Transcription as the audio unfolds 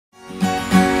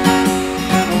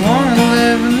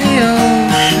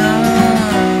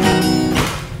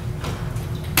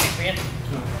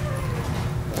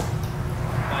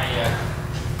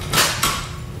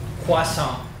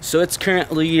So it's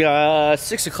currently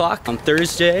 6 o'clock on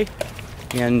Thursday,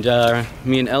 and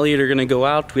me and Elliot are gonna go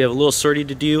out. We have a little sortie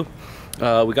to do.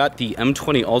 We got the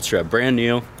M20 Ultra, brand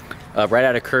new, right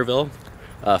out of Kerrville.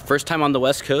 First time on the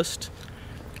West Coast.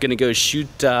 Gonna go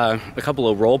shoot a couple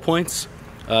of roll points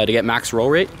to get max roll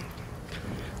rate.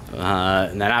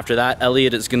 And then after that,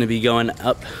 Elliot is gonna be going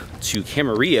up to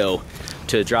Camarillo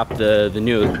to drop the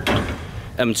new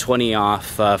M20 off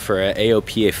for an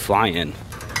AOPA fly-in.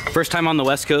 First time on the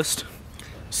West Coast,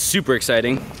 super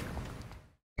exciting.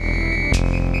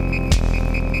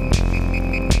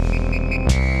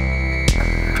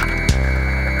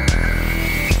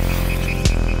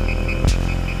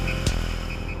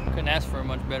 Couldn't ask for a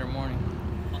much better morning.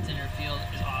 Alternator field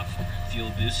is off.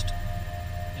 Fuel boost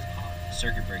Is off.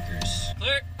 circuit breakers.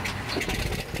 Clear.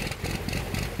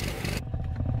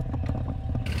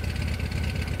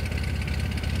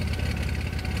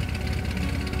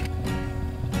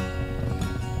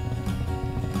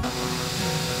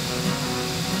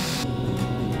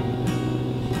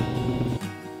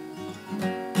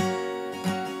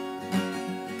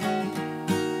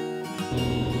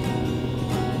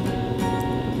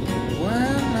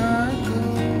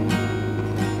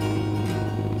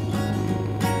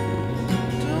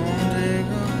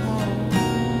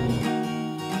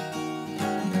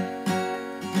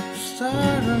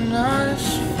 Start a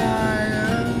nice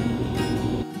fire.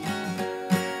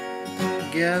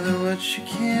 Gather what you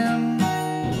can.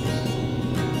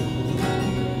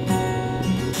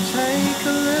 Take a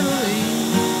little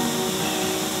each.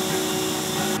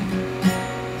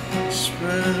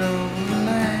 Spread it over the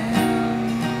land.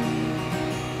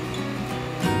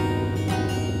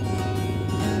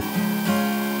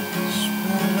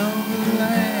 Spread it over the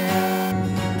land.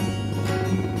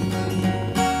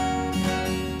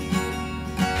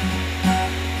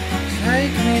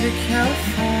 Take me to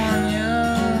California,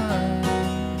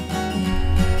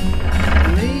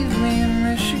 leave me in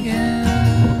Michigan,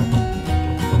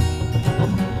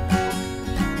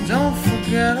 don't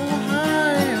forget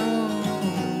Ohio,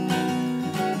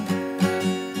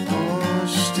 or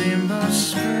Steamboat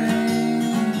Springs.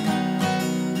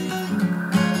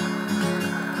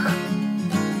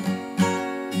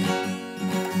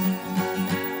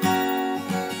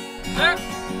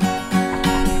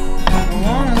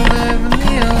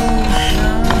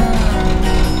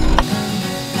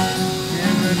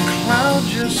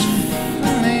 Just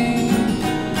for me,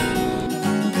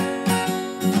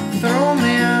 throw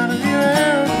me out of your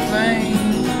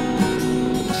airplane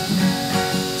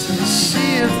to the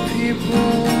sea of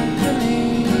people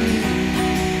beneath.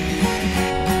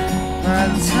 By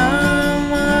the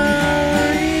time I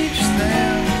reach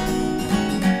them,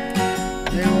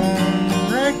 they won't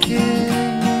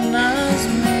recognize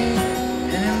me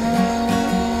anymore.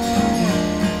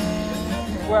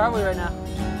 Where are we right now?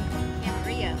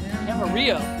 Camarillo.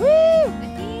 Camarillo. Woo!